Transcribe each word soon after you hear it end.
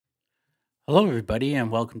Hello, everybody,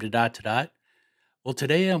 and welcome to Dot to Dot. Well,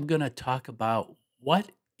 today I'm going to talk about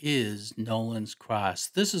what is Nolan's Cross.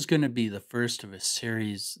 This is going to be the first of a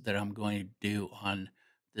series that I'm going to do on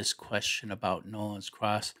this question about Nolan's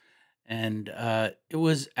Cross. And it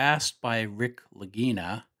was asked by Rick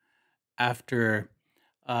Lagina after,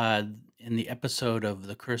 uh, in the episode of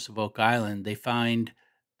The Curse of Oak Island, they find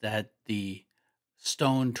that the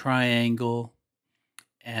stone triangle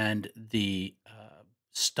and the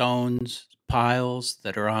stones piles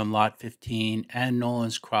that are on lot 15 and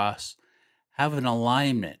Nolan's Cross have an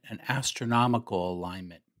alignment, an astronomical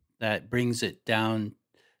alignment that brings it down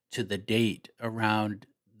to the date around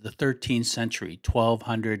the 13th century,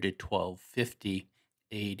 1200 to 1250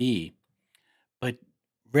 AD. But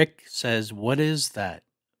Rick says, what is that?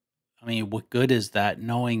 I mean, what good is that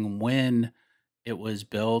knowing when it was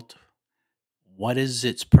built? What is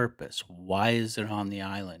its purpose? Why is it on the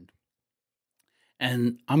island?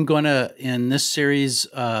 And I'm going to, in this series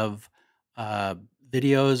of uh,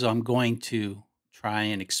 videos, I'm going to try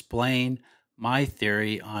and explain my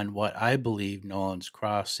theory on what I believe Nolan's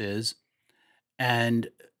Cross is. And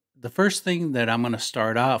the first thing that I'm going to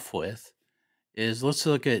start off with is let's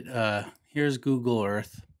look at here's Google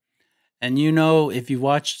Earth. And if you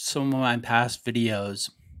watched some of my past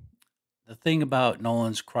videos, the thing about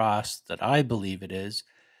Nolan's Cross that I believe it is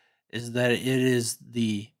that it is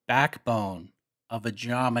the backbone of a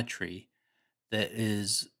geometry that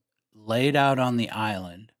is laid out on the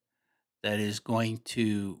island that is going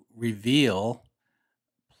to reveal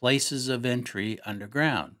places of entry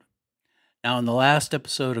underground. Now, in the last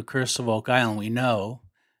episode of Curse of Oak Island, we know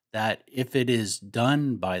that if it is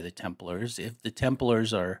done by the Templars, if the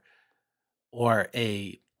Templars are, or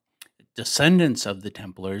a descendants of the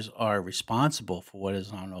Templars are responsible for what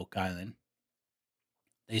is on Oak Island,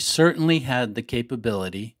 they certainly had the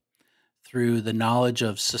capability through the knowledge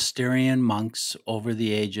of Cistercian monks over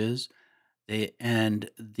the ages and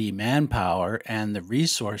the manpower and the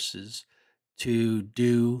resources to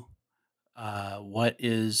do what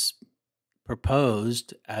is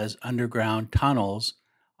proposed as underground tunnels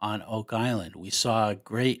on Oak Island. We saw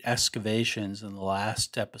great excavations in the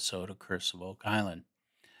last episode of Curse of Oak Island.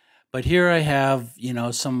 But here I have,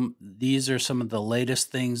 these are some of the latest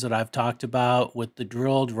things that I've talked about with the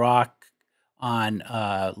drilled rock on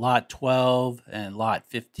lot 12 and lot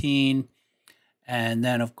 15. And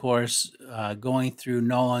then, of course, going through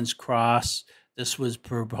Nolan's Cross, this was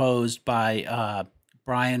proposed by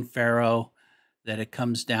Brian Farrow, that it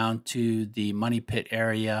comes down to the Money Pit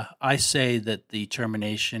area. I say that the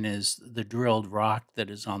termination is the drilled rock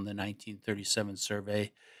that is on the 1937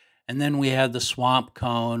 survey. And then we have the swamp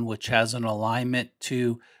cone, which has an alignment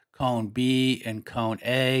to cone B and cone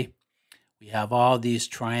A. We have all these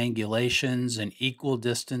triangulations and equal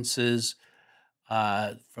distances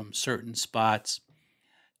from certain spots.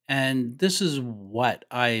 And this is what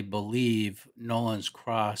I believe Nolan's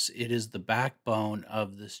Cross. It is the backbone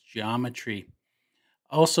of this geometry.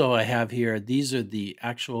 Also, I have here, these are the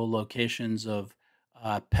actual locations of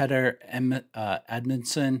Peter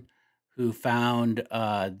Edmondson, who found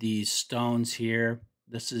these stones here.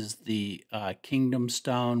 This is the Kingdom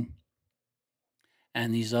Stone,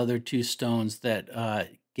 and these other two stones that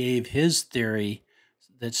gave his theory,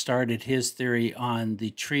 that started his theory on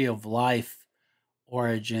the Tree of Life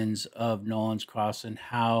origins of Nolan's Cross and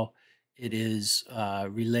how it is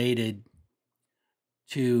related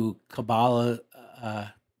to Kabbalistic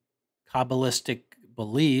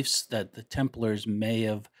beliefs that the Templars may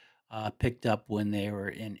have picked up when they were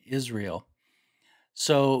in Israel.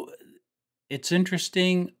 So it's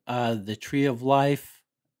interesting, the Tree of Life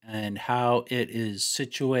and how it is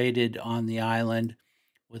situated on the island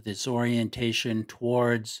with its orientation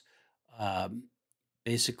towards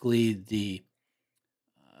basically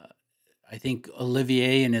I think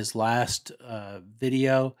Olivier in his last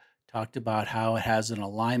video talked about how it has an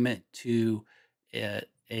alignment to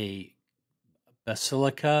a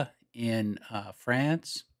basilica in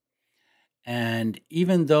France. And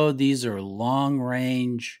even though these are long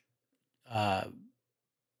range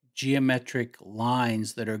geometric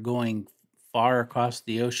lines that are going far across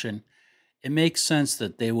the ocean, it makes sense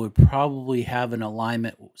that they would probably have an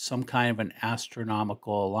alignment, some kind of an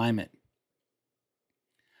astronomical alignment.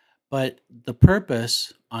 But the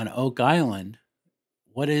purpose on Oak Island,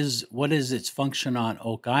 what is its function on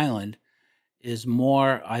Oak Island, is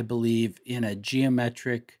more, I believe, in a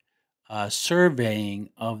geometric surveying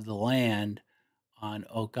of the land on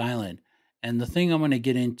Oak Island. And the thing I'm going to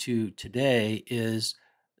get into today is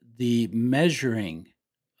the measuring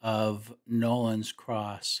of Nolan's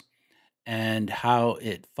Cross and how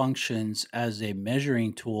it functions as a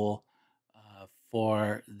measuring tool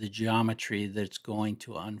for the geometry that's going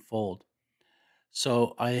to unfold.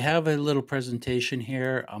 So I have a little presentation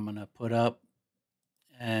here I'm going to put up,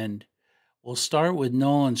 and we'll start with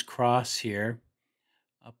Nolan's Cross here.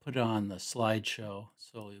 I'll put it on the slideshow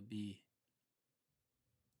so it'll be.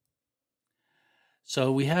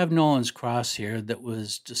 So we have Nolan's Cross here that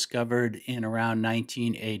was discovered in around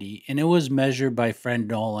 1980, and it was measured by Fred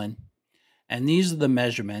Nolan. And these are the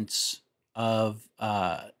measurements of,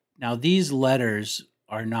 now these letters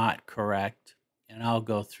are not correct, and I'll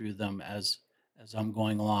go through them as I'm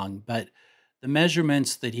going along. But the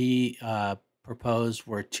measurements that he proposed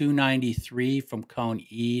were 293 from cone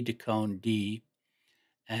E to cone D,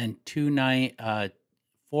 and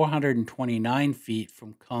 429 feet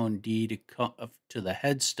from cone D to the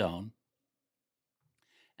headstone,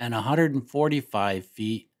 and 145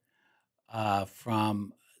 feet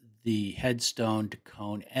from the headstone to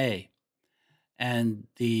cone A. And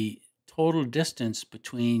the total distance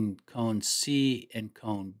between cone C and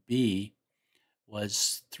cone B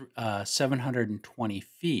was 720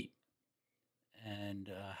 feet, and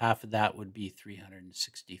half of that would be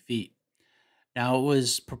 360 feet. Now, it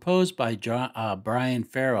was proposed by Brian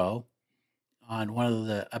Farrow on one of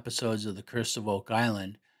the episodes of The Curse of Oak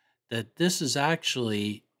Island that this is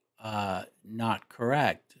actually not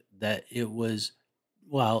correct, that it was,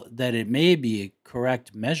 well, that it may be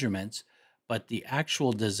correct measurements, but the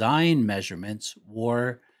actual design measurements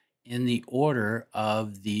were in the order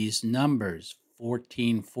of these numbers: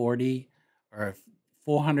 1440 or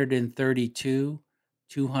 432,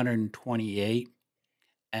 228,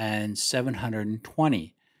 and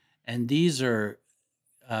 720. And these are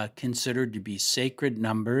considered to be sacred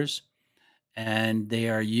numbers, and they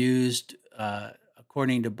are used,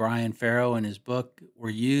 according to Brian Farrow in his book, were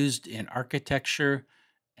used in architecture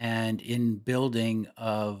and in building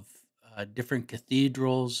of different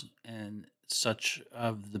cathedrals and such,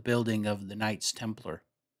 of the building of the Knights Templar,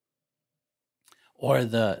 or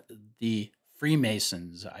the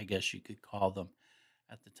Freemasons, I guess you could call them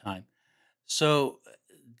at the time. So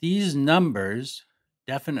these numbers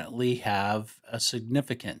definitely have a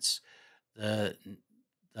significance. The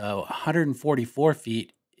 144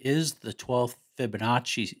 feet is the 12th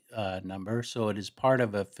Fibonacci number, so it is part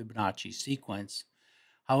of a Fibonacci sequence.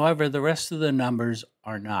 However, the rest of the numbers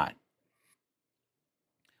are not.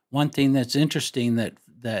 One thing that's interesting that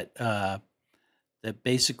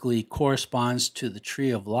basically corresponds to the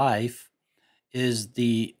tree of life is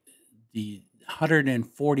the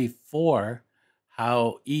 144,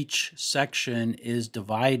 how each section is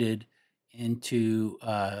divided into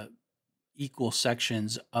equal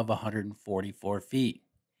sections of 144 feet.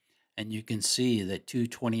 And you can see that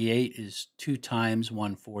 228 is 2 times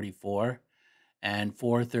 144, and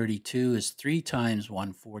 432 is 3 times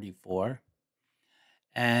 144,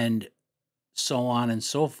 and so on and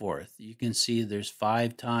so forth. You can see there's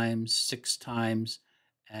 5 times, 6 times,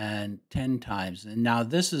 and 10 times. And now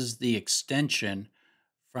this is the extension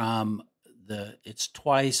from it's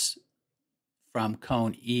twice from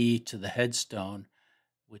cone E to the headstone,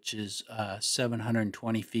 which is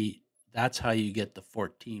 720 feet. That's how you get the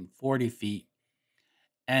 1440 feet.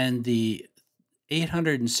 And the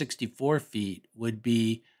 864 feet would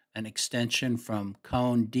be an extension from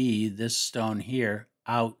cone D, this stone here,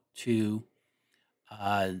 out to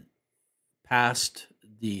past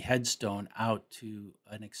the headstone, out to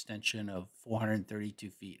an extension of 432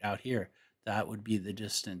 feet out here. That would be the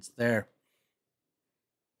distance there.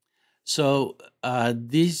 So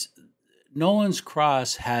these Nolan's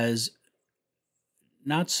Cross has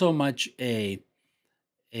not so much a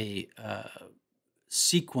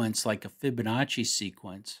sequence like a Fibonacci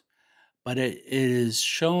sequence, but it is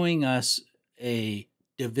showing us a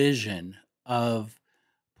division of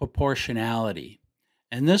proportionality.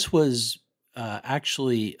 And this was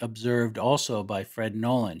actually observed also by Fred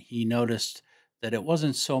Nolan. He noticed that it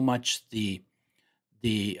wasn't so much the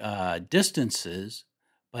distances,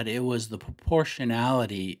 but it was the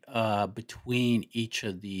proportionality between each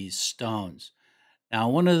of these stones. Now,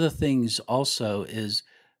 one of the things also is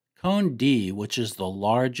cone D, which is the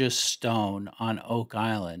largest stone on Oak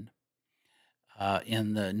Island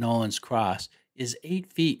in the Nolans Cross, is 8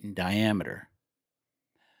 feet in diameter.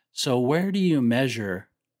 So where do you measure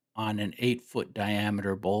on an 8-foot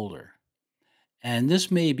diameter boulder? And this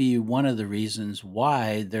may be one of the reasons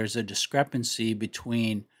why there's a discrepancy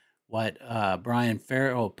between what Brian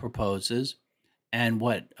Farrow proposes and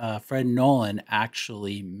what Fred Nolan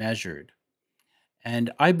actually measured.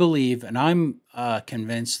 And I believe, and I'm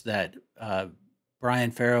convinced that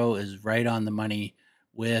Brian Farrow is right on the money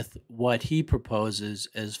with what he proposes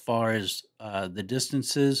as far as the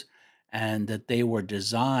distances, and that they were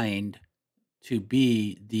designed to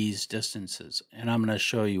be these distances, and I'm going to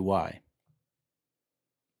show you why.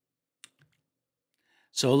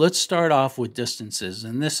 So let's start off with distances,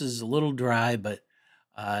 and this is a little dry, but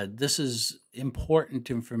this is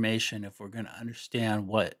important information if we're going to understand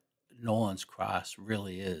what Nolan's Cross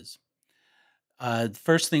really is. The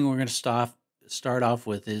first thing we're going to start off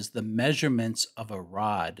with is the measurements of a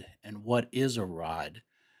rod and what is a rod.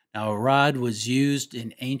 Now, a rod was used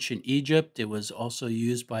in ancient Egypt. It was also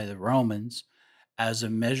used by the Romans as a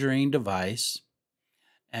measuring device,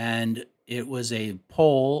 and it was a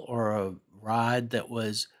pole or a rod that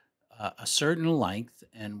was a certain length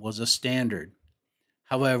and was a standard.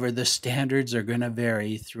 However, the standards are going to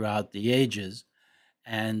vary throughout the ages,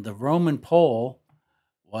 and the Roman pole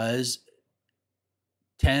was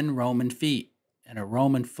 10 Roman feet, and a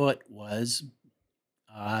Roman foot was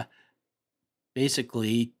uh,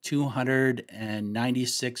 basically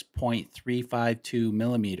 296.352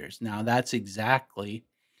 millimeters. Now, that's exactly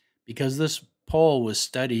because this pole was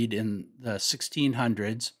studied in the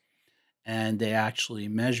 1600s and they actually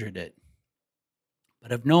measured it.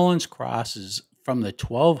 But if Nolan's Cross is from the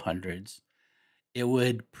 1200s, it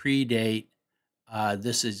would predate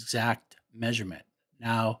this exact measurement.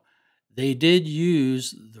 Now, they did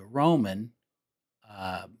use the Roman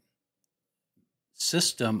uh,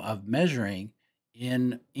 system of measuring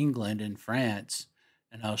in England and France,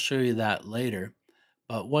 and I'll show you that later.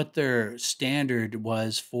 But what their standard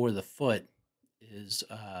was for the foot is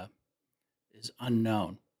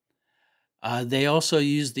unknown. They also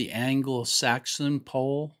used the Anglo-Saxon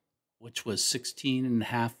pole, which was 16 and a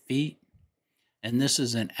half feet, and this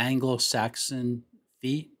is an Anglo-Saxon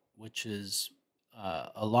feet, which is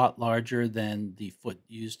a lot larger than the foot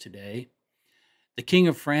used today. The King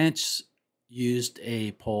of France used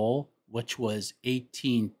a pole which was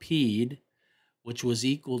 18 peed, which was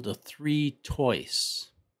equal to 3 toises.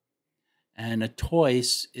 And a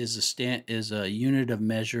toise is a unit of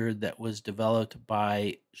measure that was developed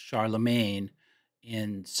by Charlemagne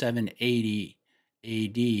in 780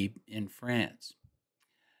 AD in France.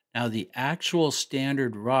 Now, the actual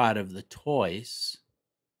standard rod of the toise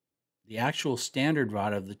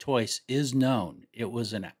is known.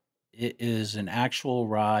 It is an actual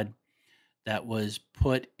rod that was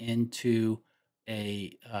put into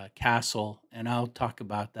a castle, and I'll talk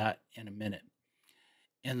about that in a minute.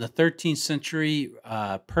 In the 13th century,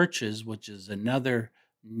 perches, which is another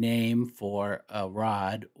name for a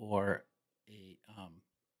rod or a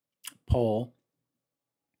pole,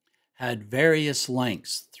 had various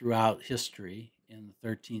lengths throughout history in the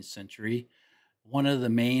 13th century. One of the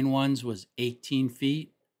main ones was 18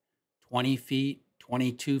 feet, 20 feet,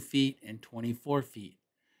 22 feet, and 24 feet.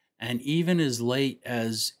 And even as late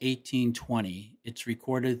as 1820, it's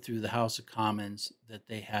recorded through the House of Commons that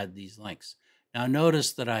they had these lengths. Now,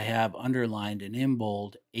 notice that I have underlined and in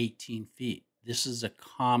bold 18 feet. This is a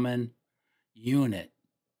common unit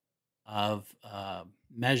of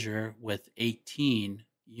measure with 18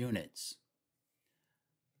 units.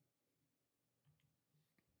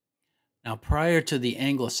 Now, prior to the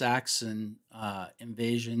Anglo-Saxon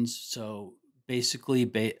invasions, so basically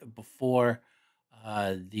before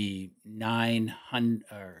the 900,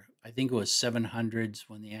 or I think it was 700s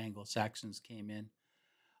when the Anglo-Saxons came in,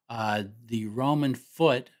 the Roman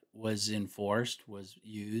foot was enforced, was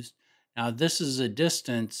used. Now, this is a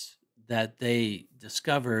distance that they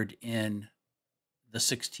discovered in the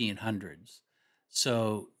 1600s.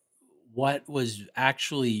 So, what was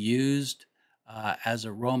actually used as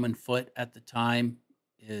a Roman foot at the time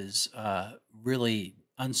is really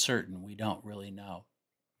uncertain. We don't really know.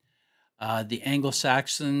 The Anglo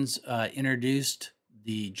Saxons introduced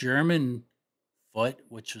the German foot,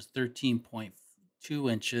 which was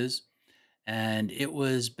 13.2 inches, and it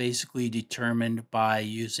was basically determined by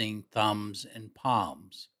using thumbs and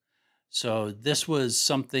palms. So, this was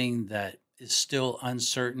something that is still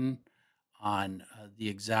uncertain on the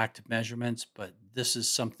exact measurements, but this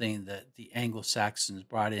is something that the Anglo Saxons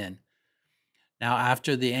brought in. Now,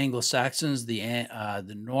 after the Anglo Saxons,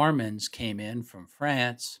 the Normans came in from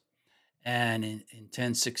France, and in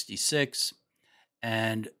 1066,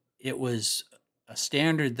 and it was a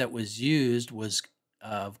standard that was used was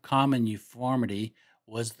of common uniformity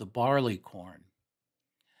was the barley corn,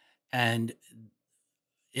 and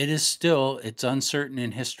it's uncertain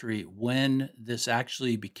in history when this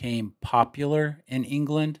actually became popular in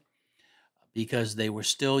England because they were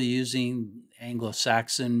still using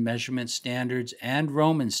Anglo-Saxon measurement standards, and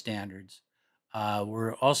Roman standards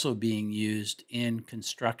were also being used in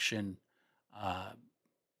construction, uh,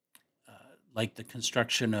 uh, like the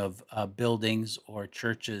construction of buildings or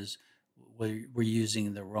churches. We're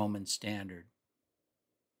using the Roman standard.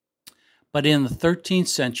 But in the 13th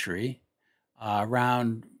century,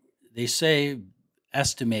 around, they say,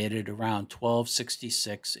 estimated around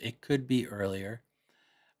 1266, it could be earlier,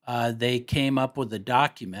 they came up with a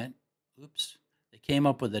document. Oops. They came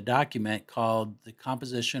up with a document called the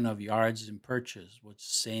Composition of Yards and Perches, which is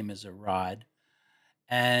the same as a rod.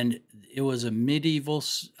 And it was a medieval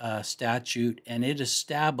statute, and it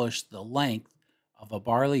established the length of a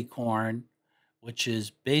barley corn, which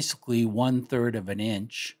is basically 1/3 of an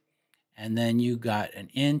inch. And then you got an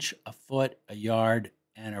inch, a foot, a yard,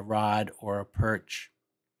 and a rod or a perch.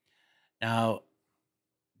 Now,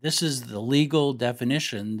 this is the legal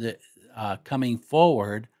definition that coming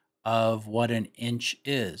forward of what an inch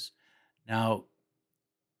is. Now,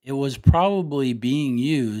 it was probably being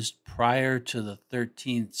used prior to the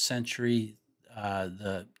 13th century,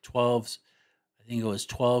 the 12s, I think it was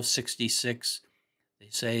 1266. They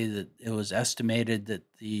say that it was estimated that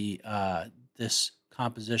the this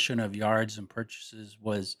composition of yards and purchases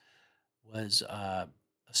was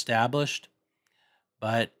established,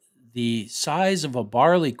 but the size of a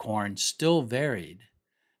barley corn still varied.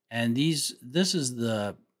 And this is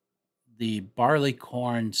the barley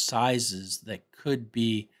corn sizes that could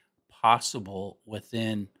be possible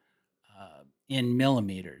within in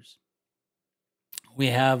millimeters. We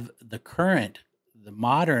have the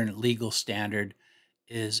modern legal standard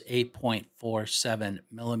is 8.47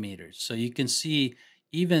 millimeters. So you can see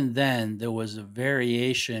even then there was a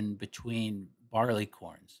variation between barley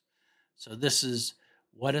corns. So this is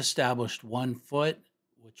what established 1 foot,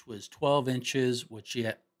 which was 12 inches, which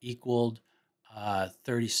yet equaled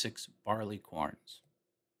 36 barley corns.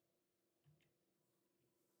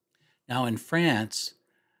 Now in France,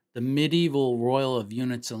 the medieval royal of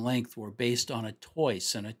units and length were based on a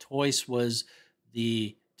toise, and a toise was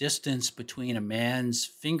the distance between a man's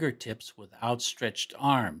fingertips with outstretched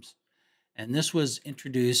arms. And this was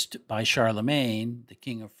introduced by Charlemagne, the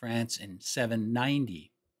King of France, in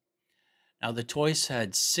 790. Now, the toise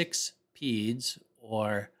had 6 pieds,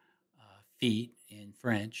 or feet in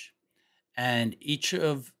French, and each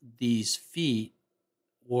of these feet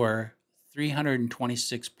were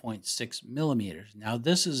 326.6 millimeters. Now,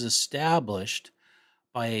 this is established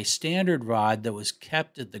by a standard rod that was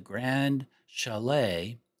kept at the Grand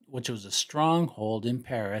Chalet, which was a stronghold in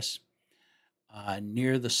Paris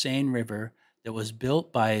near the Seine River that was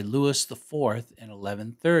built by Louis IV in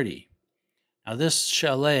 1130. Now, this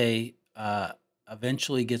chalet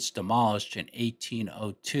eventually gets demolished in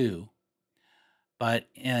 1802, but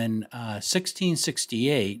in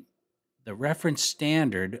 1668, the reference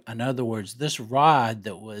standard, in other words, this rod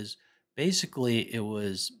that was basically, it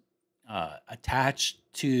was attached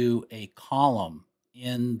to a column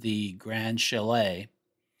in the Grand Chalet,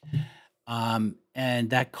 and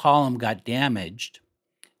that column got damaged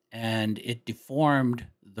and it deformed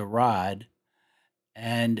the rod.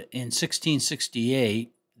 And in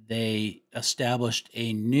 1668, they established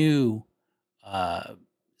a new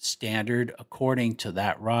standard according to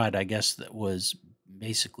that rod, I guess, that was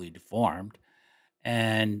basically deformed.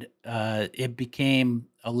 And it became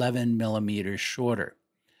 11 millimeters shorter.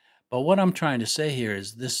 But what I'm trying to say here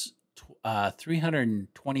is this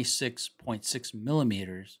 326.6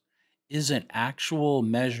 millimeters is an actual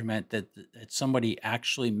measurement that somebody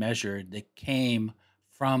actually measured that came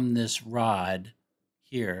from this rod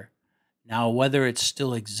here. Now, whether it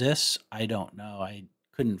still exists, I don't know. I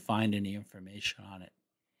couldn't find any information on it,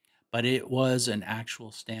 but it was an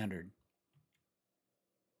actual standard.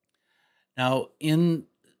 Now, in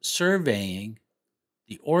surveying,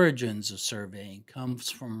 the origins of surveying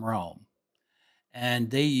comes from Rome,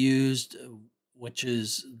 and they used, which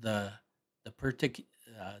is the pertica,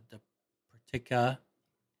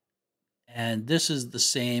 and this is the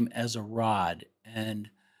same as a rod, and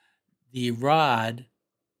the rod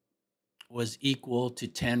was equal to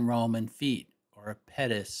 10 Roman feet, or a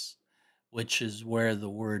pedis, which is where the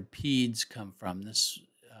word peds come from. This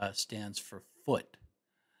stands for foot.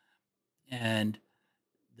 And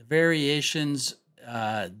the variations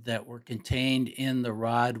that were contained in the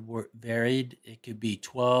rod were varied. It could be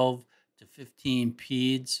 12 to 15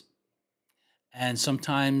 peds, and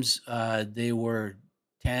sometimes they were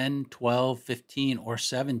 10, 12, 15, or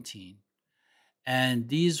 17. And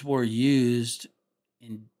these were used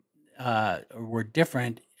in, or were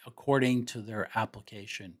different according to their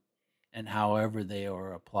application and however they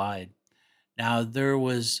were applied. Now, there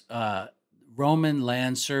was Roman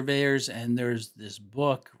land surveyors, and there's this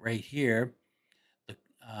book right here, the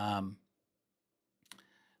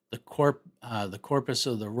the Corpus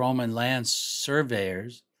of the Roman Land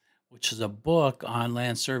Surveyors, which is a book on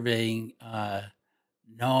land surveying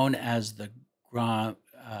known as the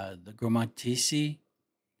Grammatici.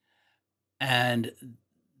 And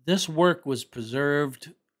this work was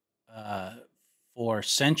preserved uh, for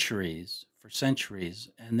centuries,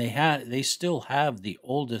 and they still have the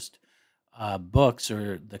oldest books,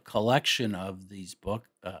 or the collection of these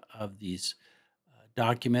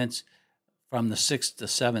documents from the 6th to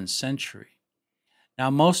 7th century. Now,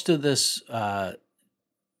 most of this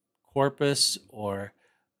corpus, or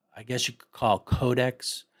I guess you could call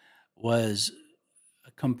codex, was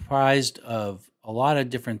comprised of a lot of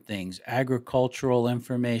different things: agricultural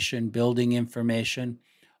information, building information.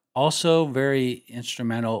 Also, very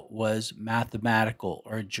instrumental was mathematical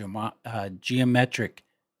or geometric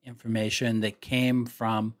information that came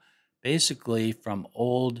from basically from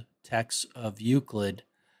old texts of Euclid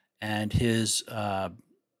and his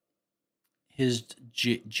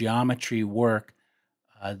geometry work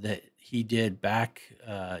that he did back.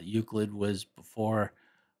 Euclid was before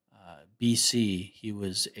BC. He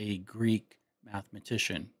was a Greek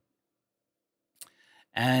mathematician.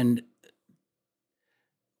 And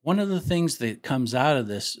one of the things that comes out of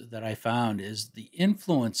this that I found is the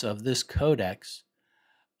influence of this codex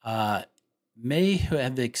uh, may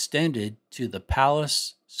have extended to the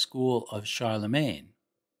palace school of Charlemagne.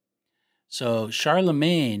 So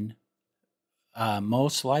Charlemagne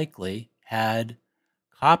most likely had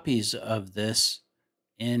copies of this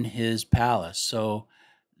in his palace. So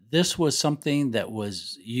this was something that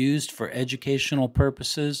was used for educational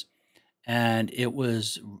purposes, and it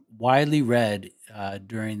was widely read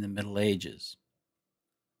during the Middle Ages.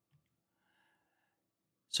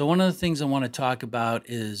 So, one of the things I want to talk about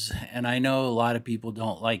is, and I know a lot of people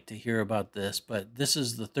don't like to hear about this, but this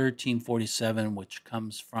is the 1347, which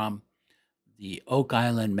comes from the Oak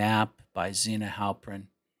Island map by Zena Halprin.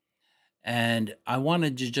 And I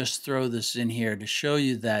wanted to just throw this in here to show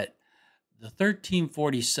you that the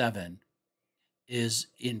 1347 is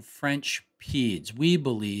in French Peds. We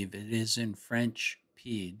believe it is in French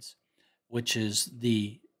Peds, which is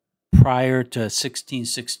the prior to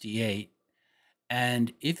 1668.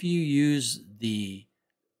 And if you use the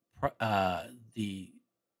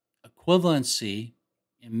equivalency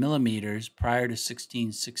in millimeters prior to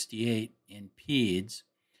 1668 in Peds,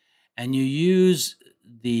 and you use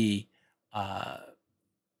uh,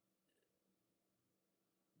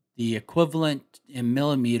 the equivalent in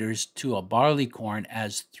millimeters to a barleycorn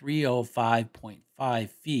as 305.5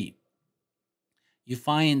 feet, you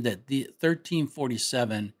find that the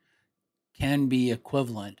 1347 can be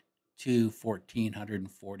equivalent to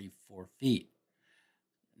 1444 feet.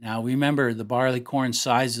 Now, remember, the barleycorn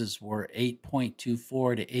sizes were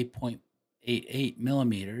 8.24 to 8.88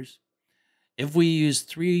 millimeters. If we use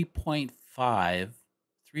 3.5,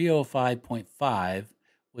 305.5,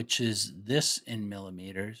 which is this in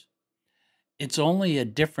millimeters, it's only a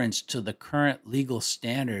difference to the current legal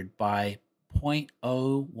standard by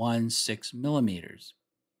 0.016 millimeters.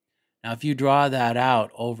 Now, if you draw that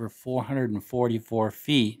out over 444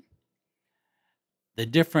 feet, the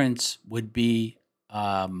difference would be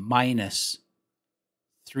minus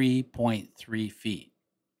 3.3 feet.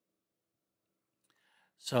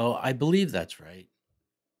 So I believe that's right.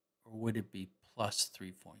 Or would it be plus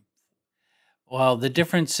 3 point? Well, the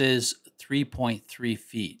difference is 3.3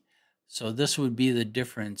 feet. So this would be the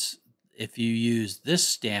difference if you use this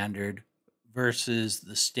standard versus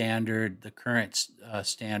the standard, the current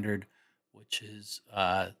standard, which is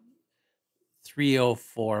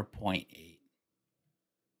 304.8.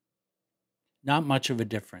 Not much of a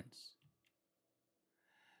difference.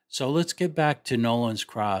 So let's get back to Nolans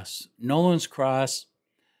Cross. Nolans Cross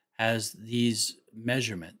has these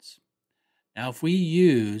measurements. Now, if we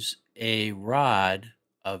use a rod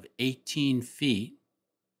of 18 feet,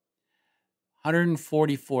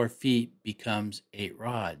 144 feet becomes 8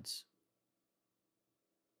 rods.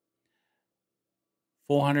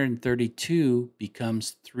 432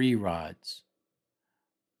 becomes 3 rods.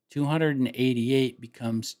 288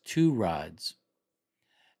 becomes 2 rods.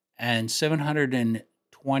 And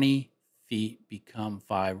 720 feet become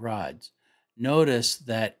 5 rods. Notice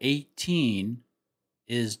that 18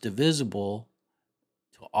 is divisible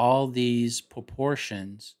to all these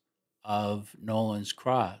proportions of Nolans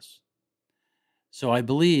Cross. So I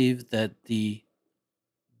believe that the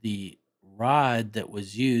rod that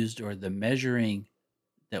was used, or the measuring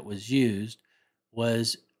that was used,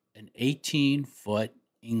 was an 18-foot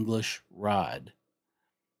English rod.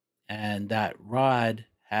 And that rod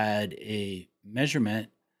had a measurement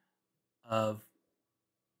of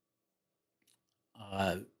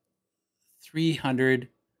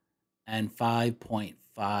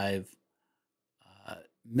 305.5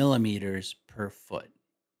 millimeters per foot,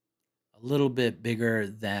 a little bit bigger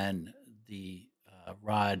than the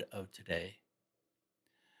rod of today.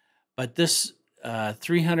 But this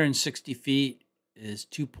 360 feet is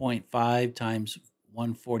 2.5 times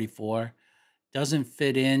 144. Doesn't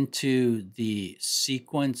fit into the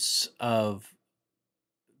sequence of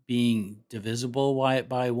being divisible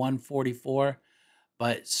by 144,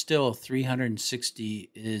 but still 360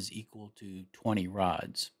 is equal to 20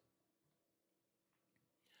 rods.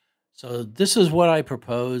 So this is what I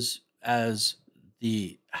propose as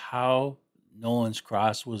the how Nolan's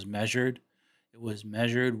Cross was measured. It was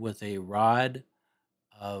measured with a rod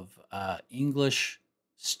of English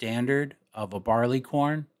standard of a barley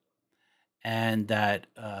corn, and that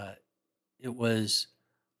it was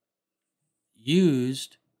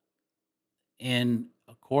used in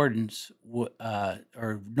accordance with,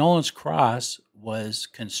 or Nolan's Cross was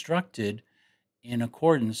constructed in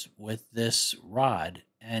accordance with this rod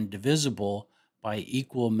and divisible by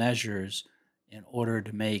equal measures in order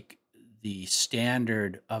to make the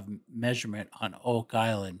standard of measurement on Oak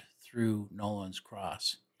Island through Nolan's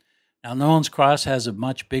Cross. Now, Nolan's Cross has a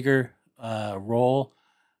much bigger role,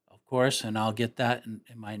 of course, and I'll get that in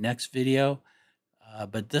my next video.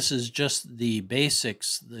 But this is just the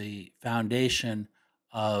basics, the foundation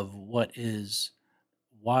of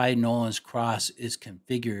why Nolan's Cross is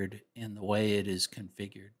configured in the way it is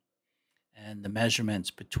configured, and the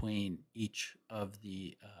measurements between each of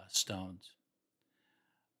the stones.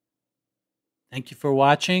 Thank you for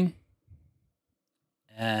watching,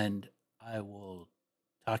 and I will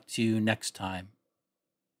talk to you next time.